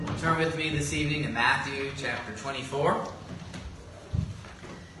Turn with me this evening to Matthew chapter 24.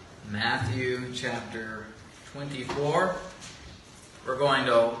 Matthew chapter 24. We're going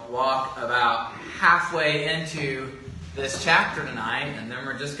to walk about halfway into this chapter tonight, and then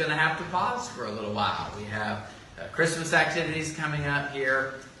we're just going to have to pause for a little while. We have Christmas activities coming up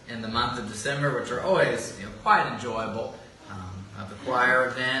here in the month of December, which are always quite enjoyable. The choir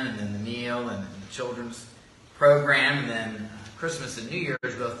event, and then the meal, and the children's program, and then Christmas and New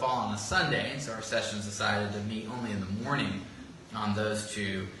Year's both fall on a Sunday, and so our sessions decided to meet only in the morning on those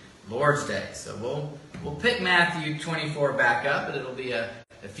two Lord's Days. So we'll pick Matthew 24 back up, but it'll be a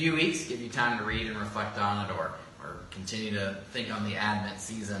few weeks, give you time to read and reflect on it, or continue to think on the Advent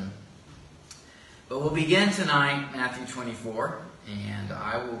season. But we'll begin tonight, Matthew 24, and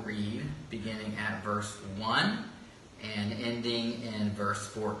I will read beginning at verse 1 and ending in verse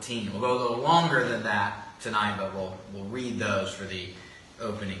 14. We'll go a little longer than that tonight, but we'll read those for the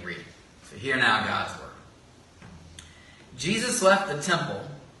opening reading. So hear now God's word. Jesus left the temple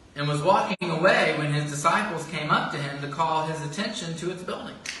and was walking away when his disciples came up to him to call his attention to its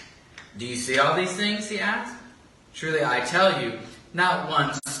building. "Do you see all these things?" he asked. "Truly I tell you, not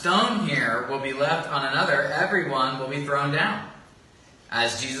one stone here will be left on another. Everyone will be thrown down."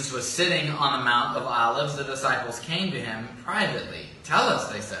 As Jesus was sitting on the Mount of Olives, the disciples came to him privately. "Tell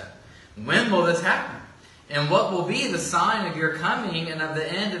us," they said, "when will this happen? And what will be the sign of your coming and of the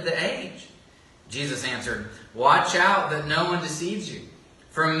end of the age?" Jesus answered, "Watch out that no one deceives you.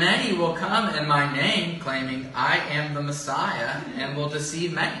 For many will come in my name, claiming, 'I am the Messiah,' and will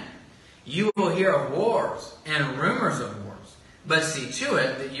deceive many. You will hear of wars and rumors of wars, but see to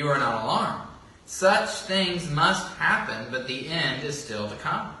it that you are not alarmed. Such things must happen, but the end is still to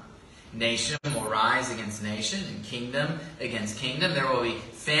come. Nation will rise against nation, and kingdom against kingdom. There will be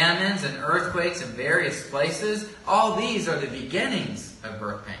famines and earthquakes in various places. All these are the beginnings of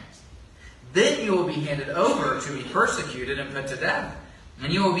birth pains. Then you will be handed over to be persecuted and put to death.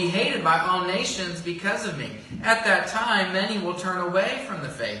 And you will be hated by all nations because of me. At that time, many will turn away from the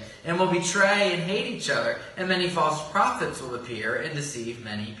faith and will betray and hate each other. And many false prophets will appear and deceive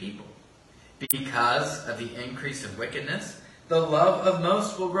many people. Because of the increase of wickedness, the love of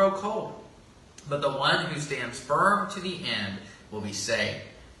most will grow cold. But the one who stands firm to the end will be saved.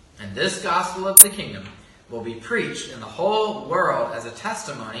 And this gospel of the kingdom will be preached in the whole world as a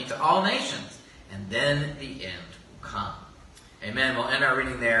testimony to all nations. And then the end will come." Amen. We'll end our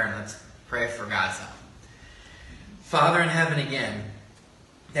reading there, and let's pray for God's help. Father in heaven, again,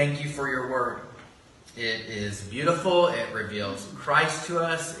 thank you for your word. It is beautiful. It reveals Christ to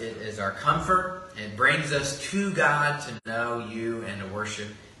us. It is our comfort. It brings us to God to know you and to worship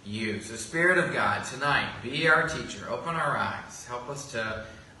you. So Spirit of God, tonight, be our teacher. Open our eyes. Help us to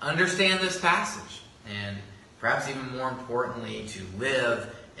understand this passage. And perhaps even more importantly, to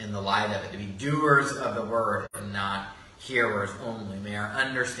live in the light of it. To be doers of the word and not hearers only. May our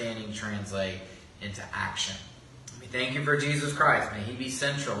understanding translate into action. We thank you for Jesus Christ. May he be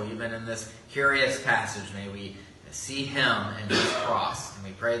central even in this curious passage. May we see him and his cross. And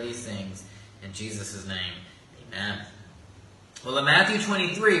we pray these things in Jesus' name. Amen. Well, in Matthew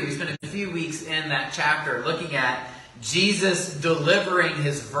 23, we spent a few weeks in that chapter looking at Jesus delivering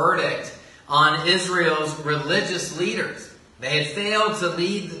his verdict on Israel's religious leaders. They had failed to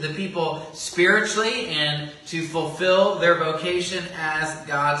lead the people spiritually and to fulfill their vocation as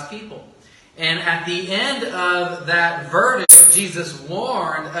God's people. And at the end of that verdict, Jesus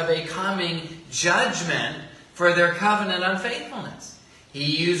warned of a coming judgment for their covenant unfaithfulness.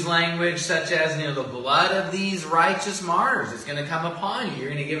 He used language such as, the blood of these righteous martyrs is going to come upon you.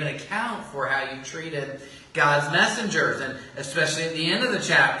 You're going to give an account for how you treated God's messengers. And especially at the end of the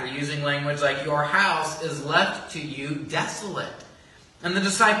chapter, using language like, your house is left to you desolate. And the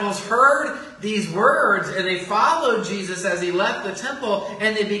disciples heard these words, and they followed Jesus as he left the temple,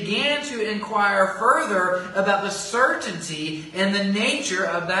 and they began to inquire further about the certainty and the nature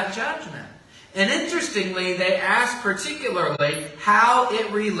of that judgment. And interestingly, they asked particularly how it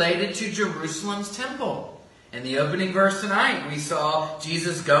related to Jerusalem's temple. In the opening verse tonight, we saw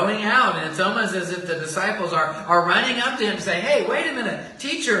Jesus going out, and it's almost as if the disciples are running up to him and say, "Hey, wait a minute,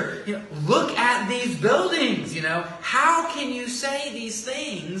 teacher, look at these buildings. How can you say these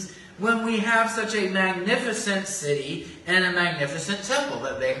things when we have such a magnificent city and a magnificent temple?"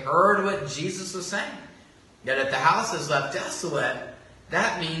 That they heard what Jesus was saying. That if the house is left desolate,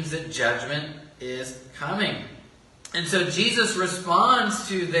 that means that judgment is coming. And so Jesus responds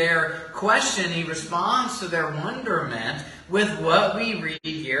to their question. He responds to their wonderment with what we read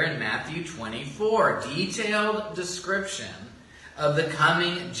here in Matthew 24. Detailed description of the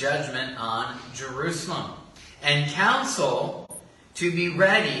coming judgment on Jerusalem. And counsel to be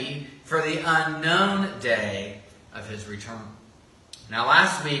ready for the unknown day of his return. Now,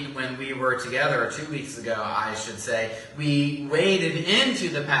 last week when we were together, or 2 weeks ago, I should say, we waded into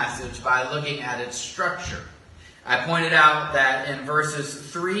the passage by looking at its structure. I pointed out that in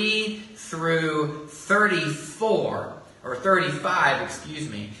verses 3 through 34, or 35,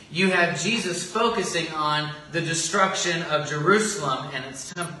 you have Jesus focusing on the destruction of Jerusalem and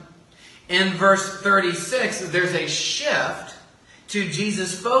its temple. In verse 36, there's a shift to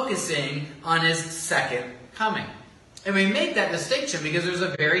Jesus focusing on his second coming. And we make that distinction because there's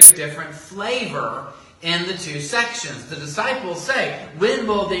a very different flavor in the two sections. The disciples say, when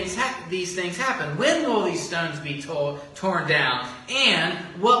will these things happen? When will these stones be torn down? And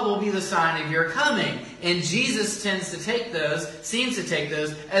what will be the sign of your coming? And Jesus seems to take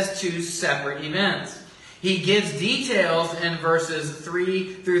those as two separate events. He gives details in verses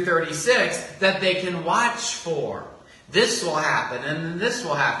 3 through 36 that they can watch for. This will happen, and then this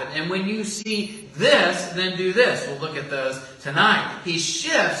will happen. And when you see this, then do this. We'll look at those tonight. He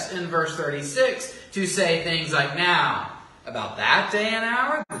shifts in verse 36 to say things like, now, about that day and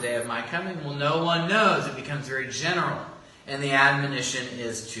hour, the day of my coming, well, no one knows. It becomes very general. And the admonition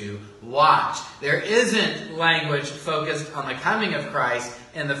is to watch. There isn't language focused on the coming of Christ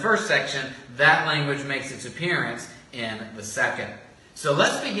in the first section. That language makes its appearance in the second. So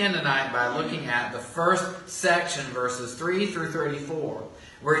let's begin tonight by looking at the first section, verses 3 through 34,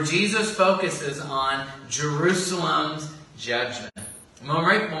 where Jesus focuses on Jerusalem's judgment. We'll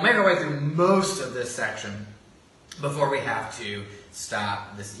make our way through most of this section before we have to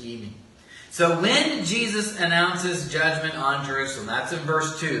stop this evening. So when Jesus announces judgment on Jerusalem, that's in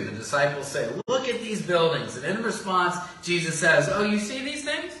verse 2. The disciples say, look at these buildings. And in response, Jesus says, oh, you see these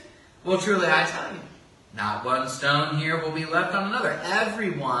things? Well, truly I tell you, not one stone here will be left on another.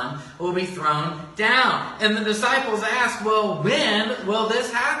 Everyone will be thrown down. And the disciples ask, well, when will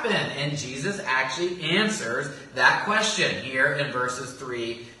this happen? And Jesus actually answers that question here in verses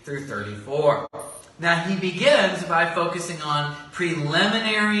 3 through 34. Now, he begins by focusing on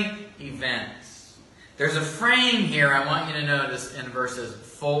preliminary events. There's a frame here I want you to notice in verses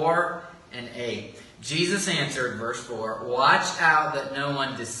 4 and 8. Jesus answered, verse 4, watch out that no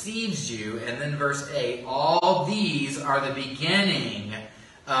one deceives you. And then verse 8, all these are the beginning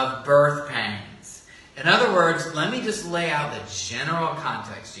of birth pangs. In other words, let me just lay out the general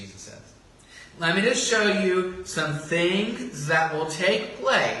context, Jesus says. Let me just show you some things that will take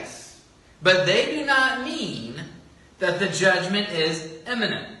place, but they do not mean that the judgment is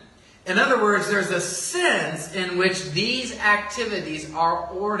imminent. In other words, there's a sense in which these activities are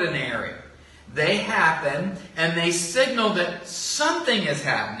ordinary. They happen, and they signal that something is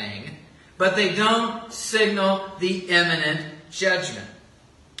happening, but they don't signal the imminent judgment.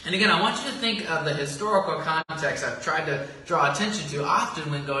 And again, I want you to think of the historical context I've tried to draw attention to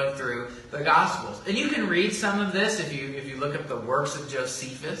often when going through the Gospels. And you can read some of this if you look up the works of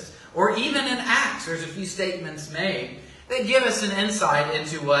Josephus, or even in Acts. There's a few statements made that give us an insight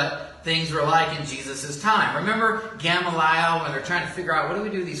into what things were like in Jesus' time. Remember Gamaliel when they're trying to figure out, what do we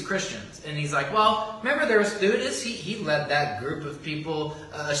do with these Christians? And he's like, well, remember there was Judas? He led that group of people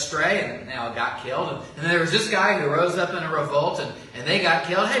astray and they all got killed. And then there was this guy who rose up in a revolt and they got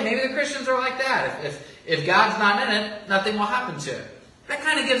killed. Hey, maybe the Christians are like that. If God's not in it, nothing will happen to it. That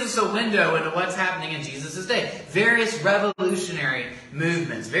kind of gives us a window into what's happening in Jesus' day. Various revolutionary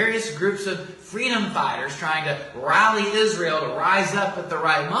movements, various groups of freedom fighters trying to rally Israel to rise up at the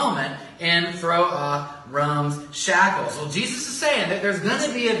right moment and throw off Rome's shackles. Well, Jesus is saying that there's going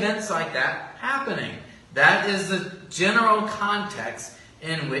to be events like that happening. That is the general context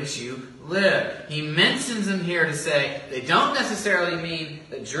in which you live. He mentions them here to say they don't necessarily mean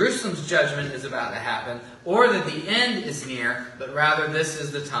that Jerusalem's judgment is about to happen or that the end is near, but rather this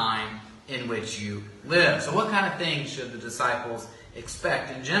is the time in which you live. So what kind of things should the disciples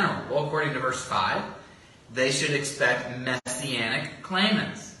expect in general? Well, according to verse 5, they should expect messianic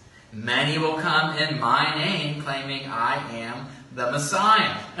claimants. Many will come in my name, claiming I am the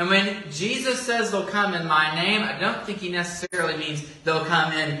Messiah. And when Jesus says they'll come in my name, I don't think he necessarily means they'll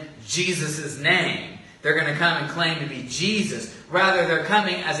come in Jesus' name. They're going to come and claim to be Jesus. Rather, they're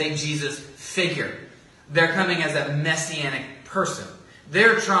coming as a Jesus figure. They're coming as a messianic person.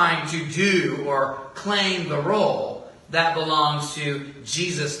 They're trying to do or claim the role that belongs to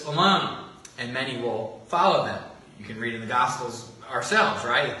Jesus alone. And many will follow them. You can read in the Gospels ourselves,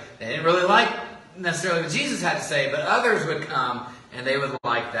 right? They didn't really like necessarily what Jesus had to say, but others would come and they would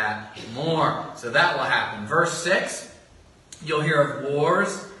like that more. So that will happen. Verse 6, you'll hear of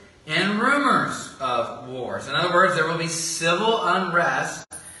wars and rumors of wars. In other words, there will be civil unrest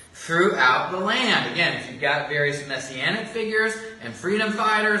throughout the land. Again, if you've got various messianic figures and freedom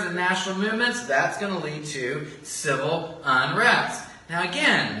fighters and national movements, that's going to lead to civil unrest. Now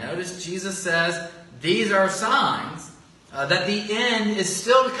again, notice Jesus says these are signs that the end is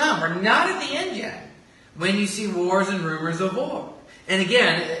still to come. We're not at the end yet when you see wars and rumors of war. And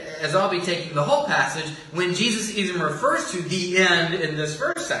again, as I'll be taking the whole passage, when Jesus even refers to the end in this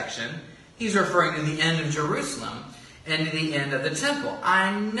first section, he's referring to the end of Jerusalem and to the end of the temple.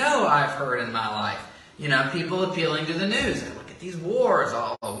 I know I've heard in my life, people appealing to the news. Look at these wars,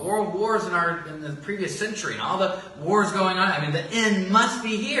 all the world wars in the previous century, and all the wars going on. I mean, the end must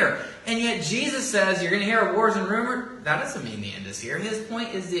be here. And yet Jesus says, you're going to hear wars and rumor. That doesn't mean the end is here. His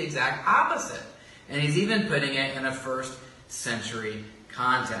point is the exact opposite. And he's even putting it in a first century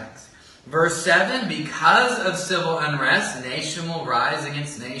context. Verse 7, because of civil unrest, nation will rise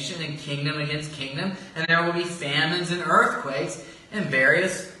against nation and kingdom against kingdom, and there will be famines and earthquakes in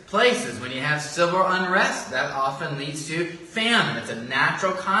various places. When you have civil unrest, that often leads to famine. It's a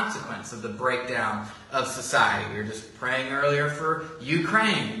natural consequence of the breakdown of society. We were just praying earlier for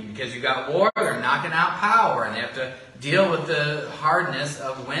Ukraine. Because you've got war, they're knocking out power, and they have to deal with the hardness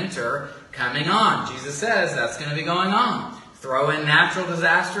of winter coming on. Jesus says that's going to be going on. Throw in natural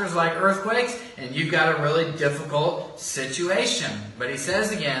disasters like earthquakes, and you've got a really difficult situation. But he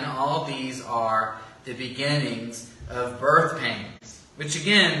says again, all these are the beginnings of birth pains, which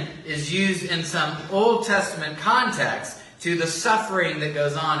again is used in some Old Testament context to the suffering that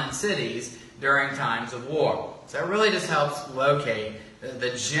goes on in cities during times of war. So that really just helps locate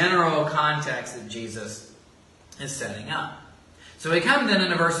the general context that Jesus is setting up. So we come then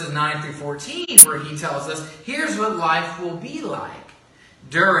into verses 9 through 14 where he tells us, here's what life will be like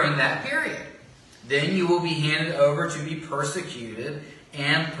during that period. Then you will be handed over to be persecuted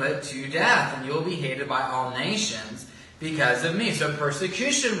and put to death, and you will be hated by all nations because of me. So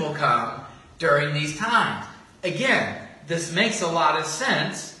persecution will come during these times. Again, this makes a lot of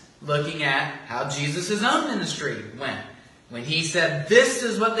sense looking at how Jesus' own ministry went. When he said, this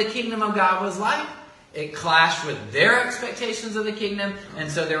is what the kingdom of God was like, it clashed with their expectations of the kingdom, and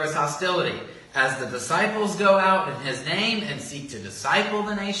so there was hostility. As the disciples go out in his name and seek to disciple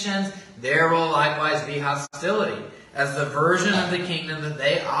the nations, there will likewise be hostility, as the version of the kingdom that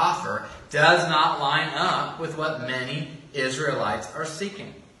they offer does not line up with what many Israelites are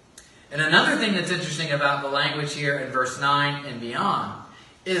seeking. And another thing that's interesting about the language here in verse 9 and beyond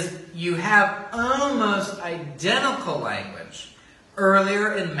is you have almost identical language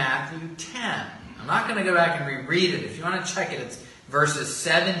earlier in Matthew 10. I'm not going to go back and reread it. If you want to check it, it's verses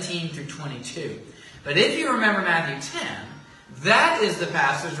 17 through 22. But if you remember Matthew 10, that is the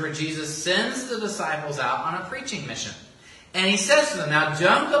passage where Jesus sends the disciples out on a preaching mission. And he says to them, now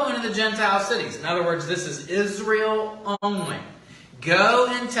don't go into the Gentile cities. In other words, this is Israel only. Go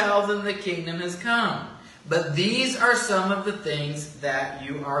and tell them the kingdom has come. But these are some of the things that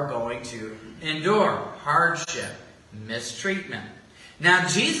you are going to endure. Hardship, mistreatment. Now,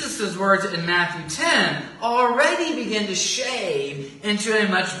 Jesus' words in Matthew 10 already begin to shade into a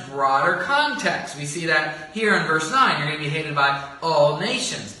much broader context. We see that here in verse 9. You're going to be hated by all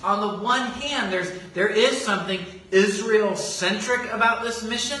nations. On the one hand, there is something Israel-centric about this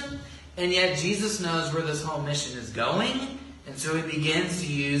mission, and yet Jesus knows where this whole mission is going, and so he begins to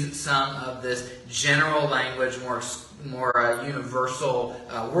use some of this general language, more universal,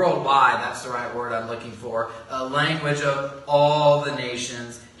 worldwide, that's the right word I'm looking for, a language of all the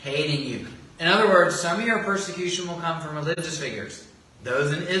nations hating you. In other words, some of your persecution will come from religious figures.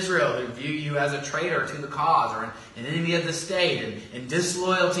 Those in Israel who view you as a traitor to the cause or an enemy of the state and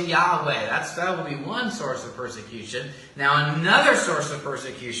disloyal to Yahweh. That will be one source of persecution. Now another source of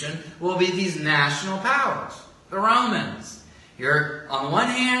persecution will be these national powers, the Romans. You're, on the one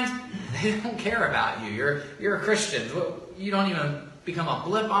hand, they don't care about you. You're a Christian. You don't even become a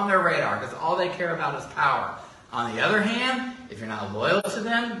blip on their radar because all they care about is power. On the other hand, if you're not loyal to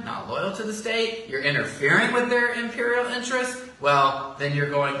them, not loyal to the state, you're interfering with their imperial interests, well, then you're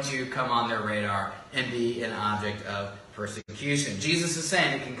going to come on their radar and be an object of persecution. Jesus is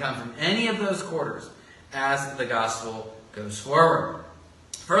saying it can come from any of those quarters as the gospel goes forward.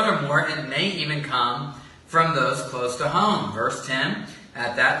 Furthermore, it may even come from those close to home. Verse 10,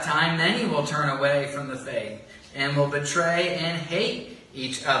 at that time many will turn away from the faith and will betray and hate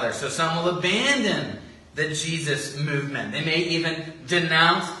each other. So some will abandon the Jesus movement. They may even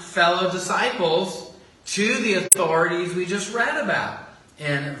denounce fellow disciples to the authorities we just read about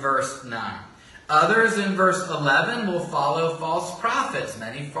in verse 9. Others in verse 11 will follow false prophets.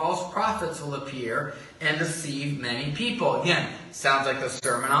 Many false prophets will appear and deceive many people. Again, sounds like the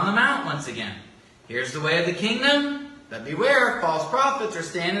Sermon on the Mount once again. Here's the way of the kingdom. But beware, false prophets are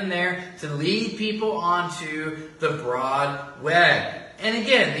standing there to lead people onto the broad way. And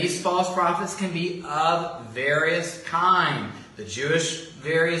again, these false prophets can be of various kinds. The Jewish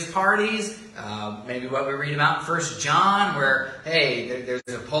various parties, maybe what we read about in 1 John, where, hey, there's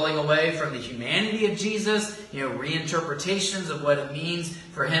a pulling away from the humanity of Jesus, reinterpretations of what it means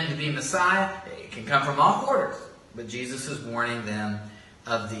for him to be Messiah. It can come from all quarters, but Jesus is warning them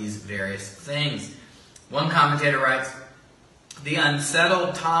of these various things. One commentator writes, the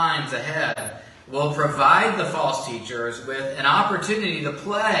unsettled times ahead will provide the false teachers with an opportunity to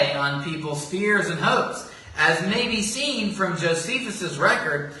play on people's fears and hopes, as may be seen from Josephus'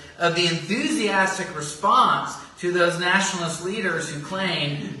 record of the enthusiastic response to those nationalist leaders who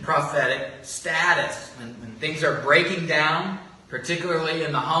claimed prophetic status. When things are breaking down, particularly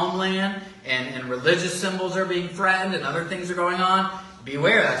in the homeland, and religious symbols are being threatened and other things are going on,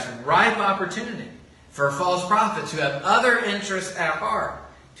 beware, that's ripe opportunity for false prophets who have other interests at heart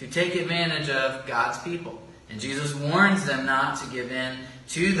to take advantage of God's people. And Jesus warns them not to give in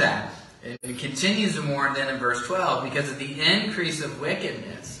to that. And he continues to warn then in verse 12, because of the increase of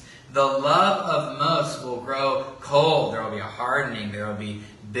wickedness, the love of most will grow cold. There will be a hardening. There will be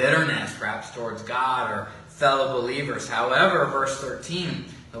bitterness, perhaps towards God or fellow believers. However, verse 13,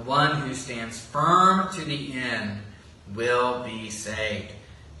 the one who stands firm to the end will be saved.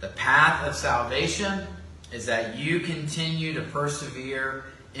 The path of salvation is that you continue to persevere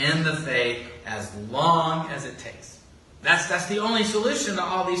in the faith as long as it takes. That's the only solution to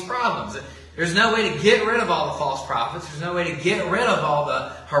all these problems. There's no way to get rid of all the false prophets. There's no way to get rid of all the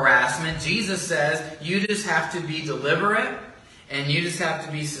harassment. Jesus says you just have to be deliberate and you just have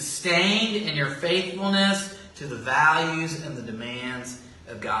to be sustained in your faithfulness to the values and the demands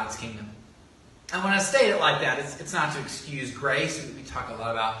of God's kingdom. And when I state it like that, it's not to excuse grace. We talk a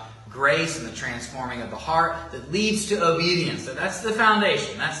lot about grace and the transforming of the heart that leads to obedience. So that's the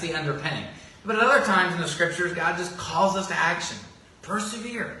foundation. That's the underpinning. But at other times in the Scriptures, God just calls us to action.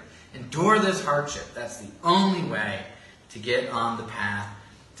 Persevere. Endure this hardship. That's the only way to get on the path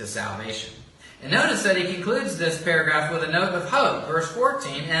to salvation. And notice that he concludes this paragraph with a note of hope. Verse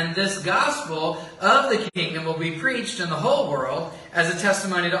 14, and this gospel of the kingdom will be preached in the whole world as a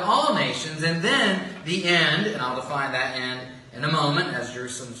testimony to all nations, and then the end, and I'll define that end in a moment as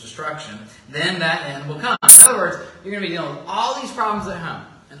Jerusalem's destruction, then that end will come. In other words, you're going to be dealing with all these problems at home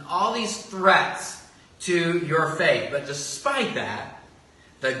and all these threats to your faith. But despite that,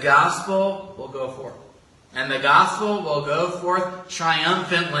 the gospel will go forth. And the gospel will go forth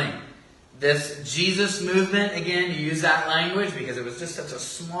triumphantly. This Jesus movement, again, you use that language because it was just such a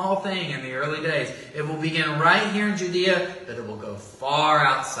small thing in the early days. It will begin right here in Judea, but it will go far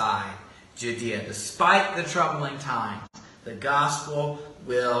outside Judea. Despite the troubling times, the gospel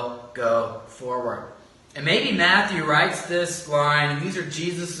will go forward. And maybe Matthew writes this line, and these are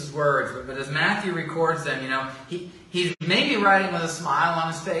Jesus' words, but as Matthew records them, he's maybe writing with a smile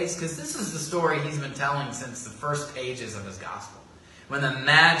on his face because this is the story he's been telling since the first pages of his gospel. When the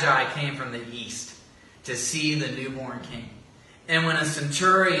Magi came from the east to see the newborn king. And when a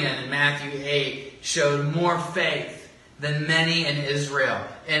centurion in Matthew 8 showed more faith than many in Israel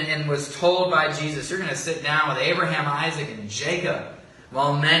and was told by Jesus, you're going to sit down with Abraham, Isaac, and Jacob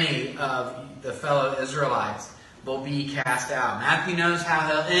while many of the fellow Israelites will be cast out. Matthew knows how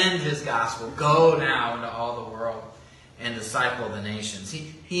he'll end his gospel. Go now into all the world and disciple the nations.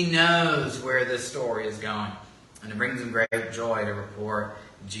 He knows where this story is going. And it brings him great joy to report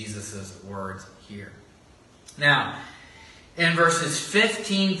Jesus' words here. Now, in verses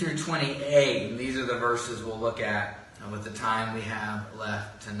 15 through 28, and these are the verses we'll look at with the time we have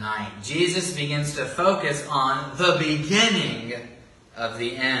left tonight, Jesus begins to focus on the beginning of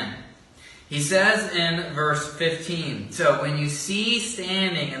the end. He says in verse 15, so when you see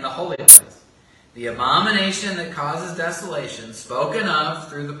standing in the holy place the abomination that causes desolation, spoken of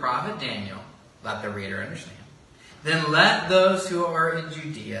through the prophet Daniel, let the reader understand. Then let those who are in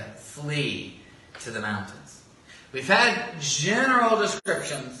Judea flee to the mountains. We've had general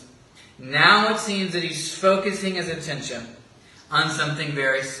descriptions. Now it seems that he's focusing his attention on something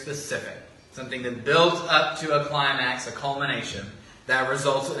very specific. Something that builds up to a climax, a culmination, that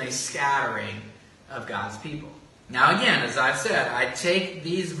results in a scattering of God's people. Now again, as I've said, I take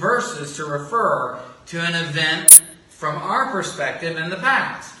these verses to refer to an event from our perspective in the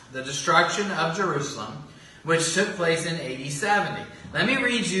past. The destruction of Jerusalem, which took place in AD 70. Let me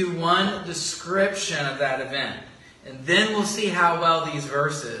read you one description of that event, and then we'll see how well these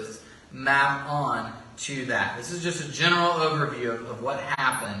verses map on to that. This is just a general overview of what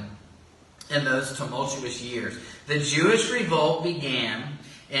happened in those tumultuous years. The Jewish revolt began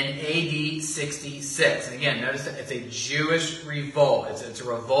in AD 66. And again, notice that it's a Jewish revolt. It's a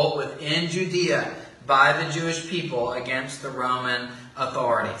revolt within Judea by the Jewish people against the Roman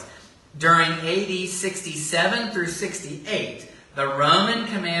authorities. During AD 67 through 68, the Roman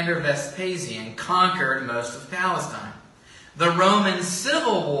commander Vespasian conquered most of Palestine. The Roman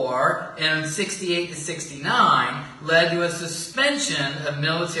Civil War in 68 to 69 led to a suspension of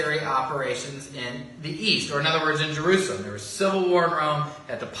military operations in the east, or in other words, in Jerusalem. There was civil war in Rome,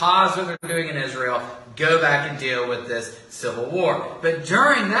 had to pause what they're doing in Israel, go back and deal with this civil war. But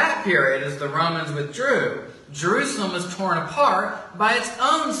during that period, as the Romans withdrew, Jerusalem was torn apart by its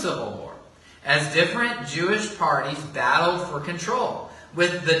own civil war, as different Jewish parties battled for control,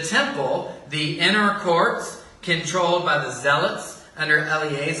 with the temple, the inner courts, controlled by the Zealots under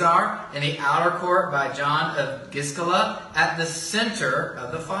Eleazar, and the outer court by John of Giscala at the center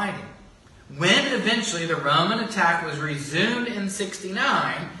of the fighting. When eventually the Roman attack was resumed in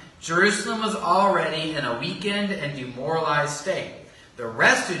 69, Jerusalem was already in a weakened and demoralized state. The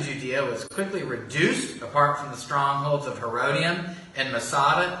rest of Judea was quickly reduced, apart from the strongholds of Herodium and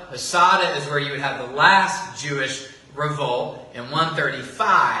Masada. Masada is where you would have the last Jewish revolt in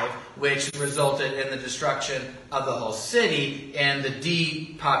 135, which resulted in the destruction of the whole city and the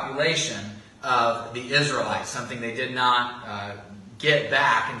depopulation of the Israelites, something they did not get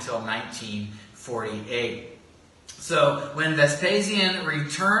back until 1948. So when Vespasian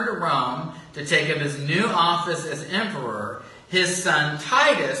returned to Rome to take up his new office as emperor, his son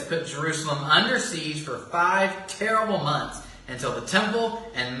Titus put Jerusalem under siege for 5 terrible months until the temple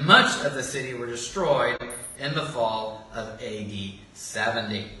and much of the city were destroyed in the fall of AD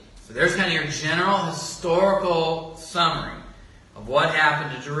 70. So there's kind of your general historical summary of what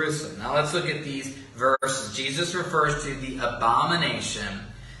happened to Jerusalem. Now let's look at these verses. Jesus refers to the abomination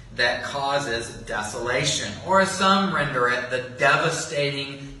that causes desolation, or as some render it, the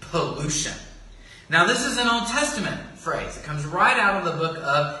devastating pollution. Now this is an Old Testament phrase. It comes right out of the book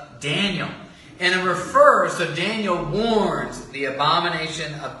of Daniel. And it refers, so Daniel warns the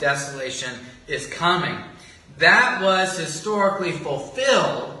abomination of desolation is coming. That was historically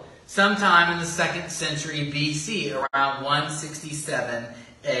fulfilled sometime in the 2nd century BC, around 167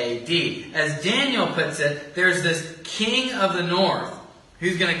 AD. As Daniel puts it, there's this king of the north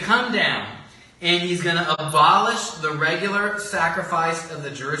who's going to come down, and he's going to abolish the regular sacrifice of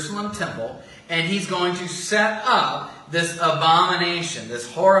the Jerusalem temple, and he's going to set up this abomination,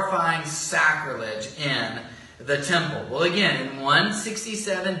 this horrifying sacrilege in the temple. Well, again, in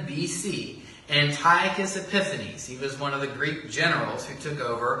 167 BC, Antiochus Epiphanes, he was one of the Greek generals who took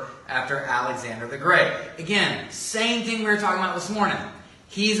over after Alexander the Great. Again, same thing we were talking about this morning.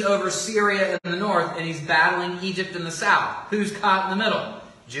 He's over Syria in the north, and he's battling Egypt in the south. Who's caught in the middle?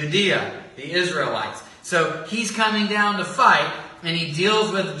 Judea, the Israelites. So he's coming down to fight, and he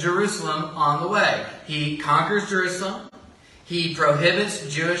deals with Jerusalem on the way. He conquers Jerusalem. He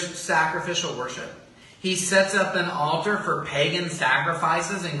prohibits Jewish sacrificial worship. He sets up an altar for pagan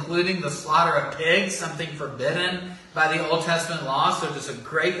sacrifices, including the slaughter of pigs, something forbidden by the Old Testament law, so just a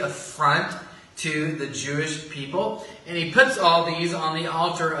great affront to the Jewish people. And he puts all these on the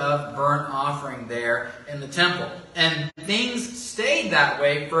altar of burnt offering there in the temple. And things stayed that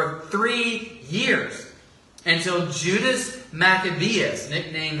way for 3 years, until Judas Maccabeus,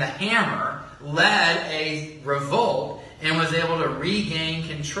 nicknamed the Hammer, led a revolt and was able to regain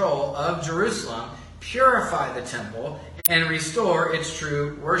control of Jerusalem, purify the temple, and restore its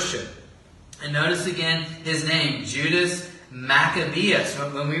true worship. And notice again his name, Judas Maccabeus.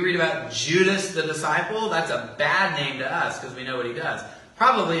 When we read about Judas the disciple, that's a bad name to us because we know what he does.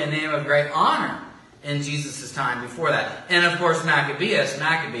 Probably a name of great honor in Jesus' time before that. And of course Maccabeus,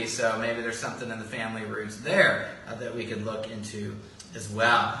 Maccabee, so maybe there's something in the family roots there that we could look into as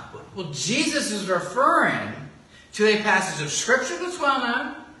well. Well, Jesus is referring to a passage of Scripture that's well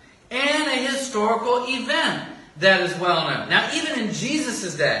known, and a historical event that is well known. Now, even in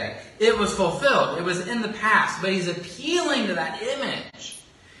Jesus' day, it was fulfilled. It was in the past. But he's appealing to that image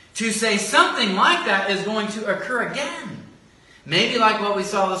to say something like that is going to occur again. Maybe like what we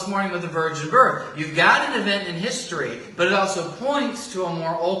saw this morning with the virgin birth. You've got an event in history, but it also points to a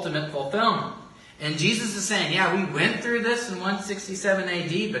more ultimate fulfillment. And Jesus is saying, yeah, we went through this in 167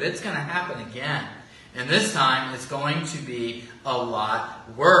 AD, but it's going to happen again. And this time, it's going to be a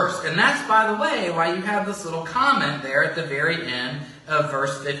lot worse. And that's, by the way, why you have this little comment there at the very end of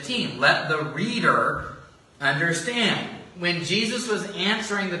verse 15. Let the reader understand. When Jesus was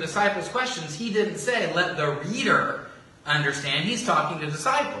answering the disciples' questions, he didn't say, let the reader understand. He's talking to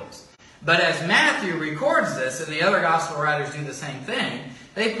disciples. But as Matthew records this, and the other gospel writers do the same thing,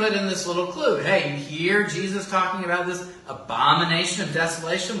 they put in this little clue. Hey, you hear Jesus talking about this abomination of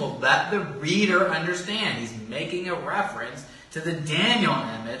desolation? Well, let the reader understand. He's making a reference to the Daniel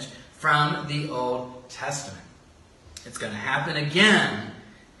image from the Old Testament. It's going to happen again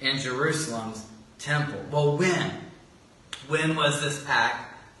in Jerusalem's temple. Well, when? When was this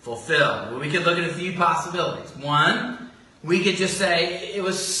act fulfilled? Well, we could look at a few possibilities. One, we could just say it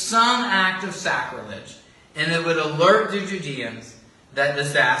was some act of sacrilege, and it would alert the Judeans that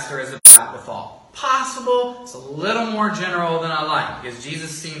disaster is about to fall. Possible. It's a little more general than I like, because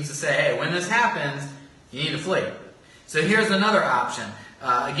Jesus seems to say, hey, when this happens, you need to flee. So here's another option.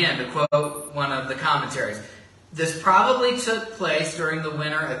 Again, to quote one of the commentaries. This probably took place during the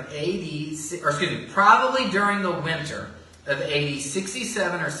winter of probably during the winter of AD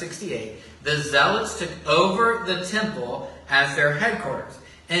 67 or 68. The Zealots took over the temple as their headquarters.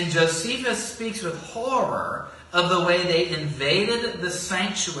 And Josephus speaks with horror of the way they invaded the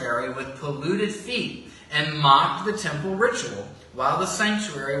sanctuary with polluted feet and mocked the temple ritual, while the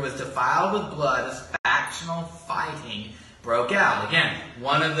sanctuary was defiled with blood as factional fighting broke out. Again,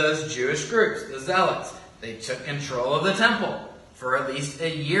 one of those Jewish groups, the Zealots, they took control of the temple for at least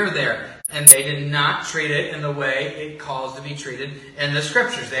a year there. And they did not treat it in the way it calls to be treated in the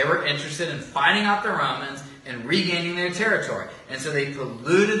Scriptures. They were interested in fighting out the Romans and regaining their territory. And so they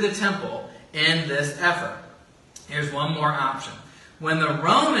polluted the temple in this effort. Here's one more option. When the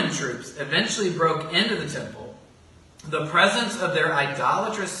Roman troops eventually broke into the temple, the presence of their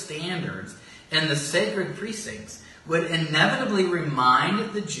idolatrous standards in the sacred precincts would inevitably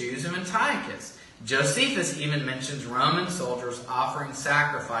remind the Jews of Antiochus. Josephus even mentions Roman soldiers offering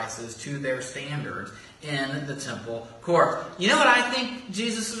sacrifices to their standards in the temple court. You know what I think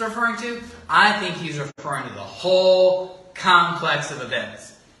Jesus is referring to? I think he's referring to the whole complex of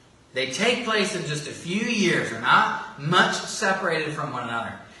events. They take place in just a few years. They're not much separated from one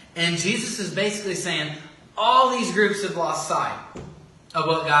another. And Jesus is basically saying all these groups have lost sight of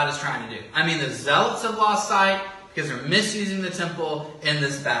what God is trying to do. I mean, the Zealots have lost sight because they're misusing the temple in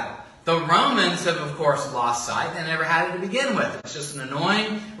this battle. The Romans have, of course, lost sight. They never had it to begin with. It's just an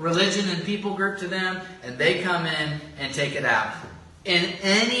annoying religion and people group to them, and they come in and take it out. In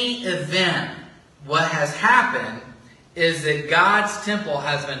any event, what has happened is that God's temple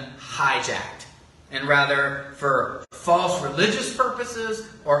has been hijacked. And rather, for false religious purposes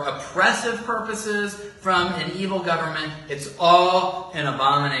or oppressive purposes from an evil government, it's all an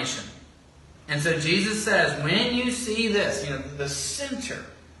abomination. And so Jesus says, when you see this, the center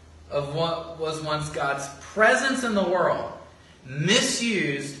of what was once God's presence in the world,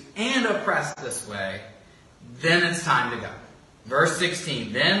 misused and oppressed this way, then it's time to go. Verse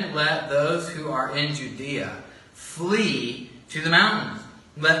 16, then let those who are in Judea flee to the mountains.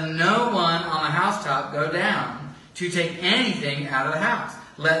 Let no one on the housetop go down to take anything out of the house.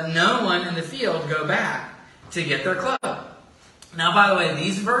 Let no one in the field go back to get their clothes. Now, by the way,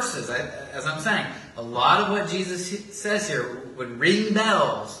 these verses, as I'm saying, a lot of what Jesus says here would ring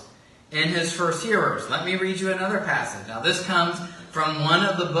bells in his first hearers. Let me read you another passage. Now, this comes from one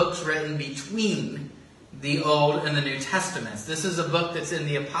of the books written between the Old and the New Testaments. This is a book that's in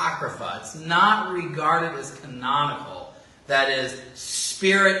the Apocrypha. It's not regarded as canonical. That is,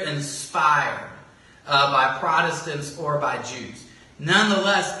 Spirit-inspired by Protestants or by Jews.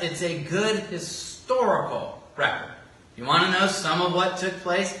 Nonetheless, it's a good historical record. You want to know some of what took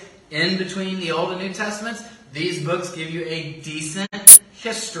place in between the Old and New Testaments? These books give you a decent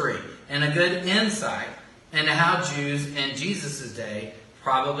history and a good insight into how Jews in Jesus' day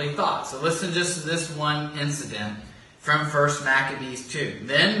probably thought. So listen just to this one incident from 1 Maccabees 2.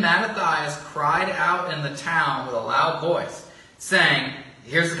 Then Mattathias cried out in the town with a loud voice, saying,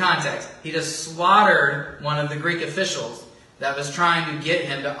 here's the context, he just slaughtered one of the Greek officials that was trying to get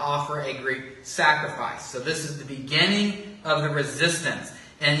him to offer a Greek sacrifice. So this is the beginning of the resistance.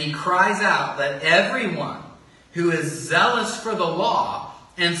 And he cries out that everyone who is zealous for the law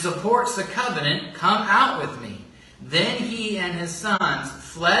and supports the covenant, come out with me. Then he and his sons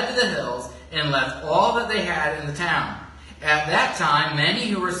fled to the hills and left all that they had in the town. At that time, many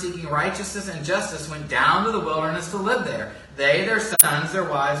who were seeking righteousness and justice went down to the wilderness to live there. They, their sons, their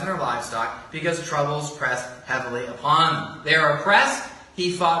wives, and their livestock, because troubles pressed heavily upon them. They are oppressed.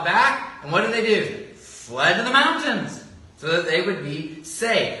 He fought back. And what did they do? Fled to the mountains so that they would be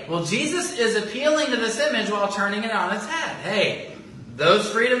saved. Well, Jesus is appealing to this image while turning it on its head. Hey, those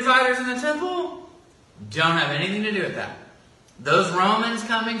freedom fighters in the temple don't have anything to do with that. Those Romans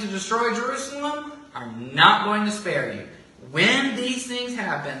coming to destroy Jerusalem are not going to spare you. When these things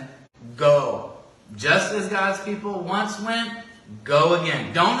happen, go. Just as God's people once went, go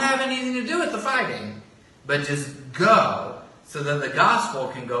again. Don't have anything to do with the fighting, but just go so that the gospel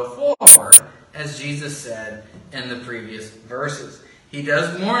can go forward, as Jesus said in the previous verses. He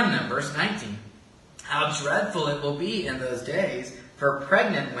does warn them, verse 19, how dreadful it will be in those days for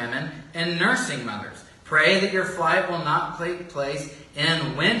pregnant women and nursing mothers. Pray that your flight will not take place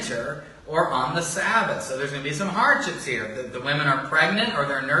in winter or on the Sabbath. So there's going to be some hardships here. The women are pregnant or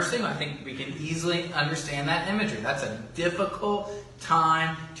they're nursing. I think we can easily understand that imagery. That's a difficult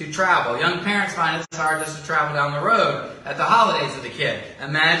time to travel. Young parents find it's hard just to travel down the road at the holidays with a kid.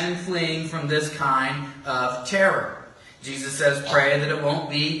 Imagine fleeing from this kind of terror. Jesus says, pray that it won't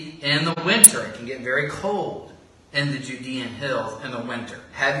be in the winter. It can get very cold in the Judean hills in the winter.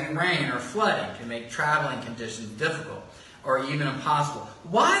 Heavy rain or flooding can make traveling conditions difficult or even impossible.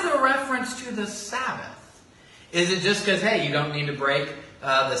 Why the reference to the Sabbath? Is it just because, hey, you don't need to break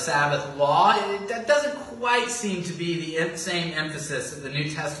the Sabbath law? That doesn't quite seem to be the same emphasis that the New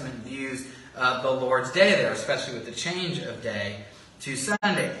Testament views the Lord's Day there, especially with the change of day to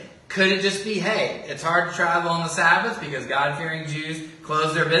Sunday. Could it just be, hey, it's hard to travel on the Sabbath because God-fearing Jews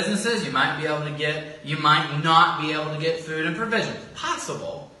close their businesses. You might not be able to get food and provisions.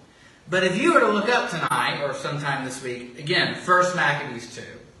 Possible. But if you were to look up tonight or sometime this week, again, 1 Maccabees 2,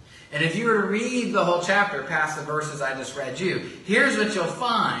 and if you were to read the whole chapter past the verses I just read you, here's what you'll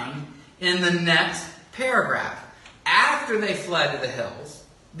find in the next paragraph. After they fled to the hills,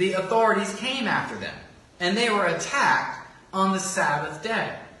 the authorities came after them, and they were attacked on the Sabbath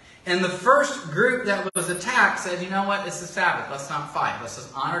day. And the first group that was attacked said, you know what, it's the Sabbath, let's not fight. Let's just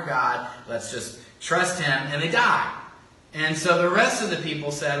honor God, let's just trust Him, and they died. And so the rest of the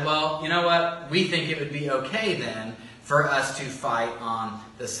people said, well, you know what, we think it would be okay then for us to fight on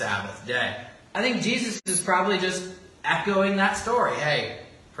the Sabbath day. I think Jesus is probably just echoing that story. Hey,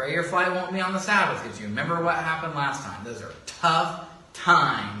 pray your flight won't be on the Sabbath, because you remember what happened last time. Those are tough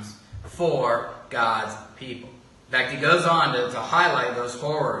times for God's people. In fact, he goes on to highlight those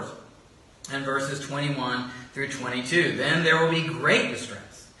horrors in verses 21 through 22. Then there will be great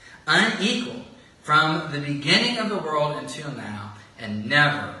distress, unequaled from the beginning of the world until now, and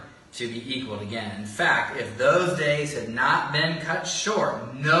never to be equaled again. In fact, if those days had not been cut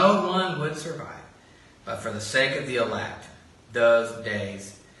short, no one would survive. But for the sake of the elect, those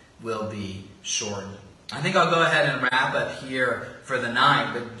days will be shortened. I think I'll go ahead and wrap up here for the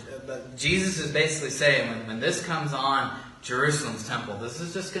night, but Jesus is basically saying when this comes on Jerusalem's temple, this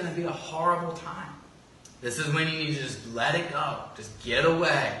is just going to be a horrible time. This is when you need to just let it go. Just get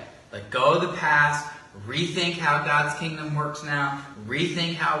away. Let go of the past. Rethink how God's kingdom works now.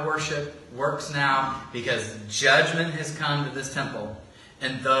 Rethink how worship works now. Because judgment has come to this temple.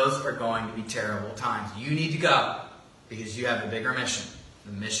 And those are going to be terrible times. You need to go. Because you have a bigger mission.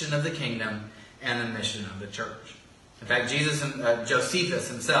 The mission of the kingdom and the mission of the church. In fact, Josephus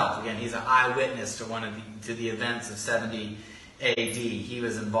himself, again, he's an eyewitness to the events of 70 A.D. He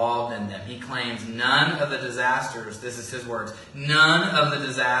was involved in them. He claims none of the disasters, this is his words, none of the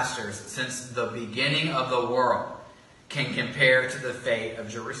disasters since the beginning of the world can compare to the fate of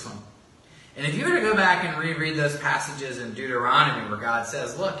Jerusalem. And if you were to go back and reread those passages in Deuteronomy where God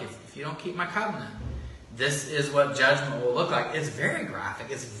says, look, if you don't keep my covenant, this is what judgment will look like. It's very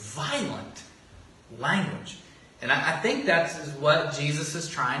graphic. It's violent language. And I think that's what Jesus is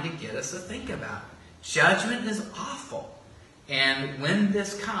trying to get us to think about. Judgment is awful. And when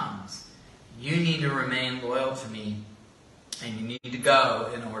this comes, you need to remain loyal to me. And you need to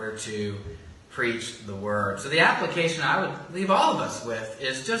go in order to preach the word. So the application I would leave all of us with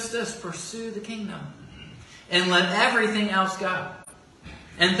is just this: pursue the kingdom. And let everything else go.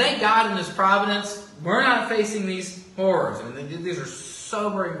 And thank God in His providence, we're not facing these horrors. I mean, these are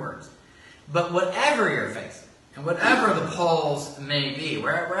sobering words. But whatever you're facing, and whatever the polls may be,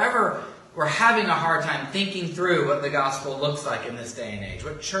 wherever we're having a hard time thinking through what the gospel looks like in this day and age,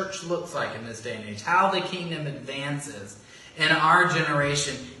 what church looks like in this day and age, how the kingdom advances in our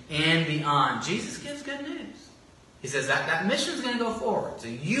generation and beyond, Jesus gives good news. He says that mission is going to go forward. So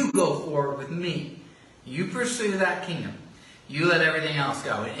you go forward with me. You pursue that kingdom. You let everything else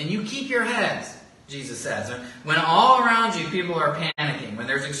go. And you keep your heads, Jesus says. When all around you people are panicking, when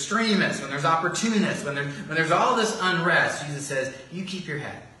there's extremists, when there's opportunists, when there's all this unrest, Jesus says, you keep your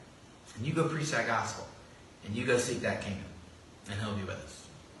head. And you go preach that gospel. And you go seek that kingdom. And He'll be with us.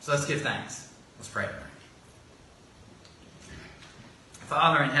 So let's give thanks. Let's pray.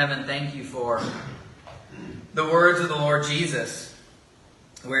 Father in heaven, thank you for the words of the Lord Jesus,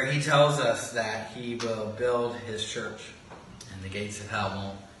 where He tells us that He will build His church and the gates of hell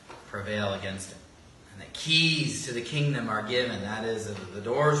won't prevail against it. And the keys to the kingdom are given. That is, the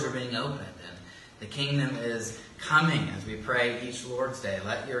doors are being opened. And the kingdom is coming as we pray each Lord's Day.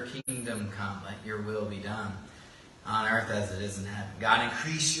 Let your kingdom come. Let your will be done. on earth as it is in heaven. God,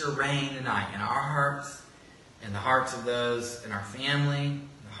 increase your reign tonight in our hearts, in the hearts of those in our family,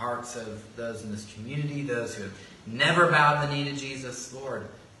 the hearts of those in this community, those who have never bowed the knee to Jesus. Lord,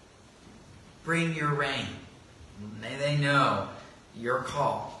 bring your reign. May they know your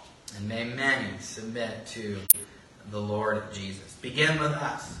call, and may many submit to the Lord Jesus. Begin with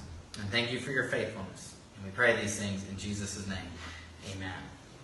us, and thank you for your faithfulness. And we pray these things in Jesus' name. Amen.